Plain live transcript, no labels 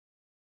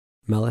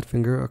Mallet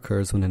finger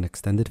occurs when an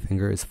extended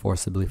finger is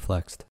forcibly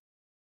flexed.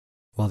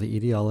 While the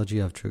etiology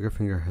of trigger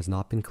finger has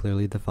not been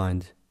clearly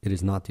defined, it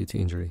is not due to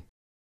injury.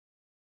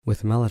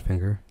 With mallet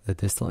finger, the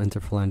distal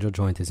interphalangeal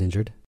joint is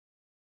injured,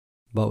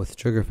 but with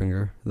trigger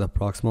finger, the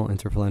proximal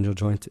interphalangeal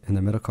joint and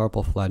the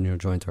metacarpophalangeal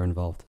joint are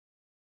involved.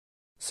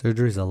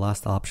 Surgery is the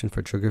last option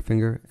for trigger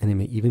finger, and it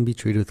may even be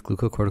treated with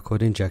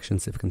glucocorticoid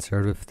injections if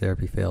conservative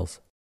therapy fails.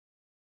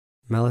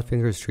 Mallet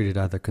finger is treated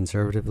either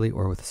conservatively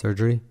or with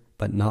surgery,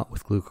 but not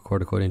with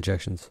glucocorticoid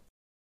injections.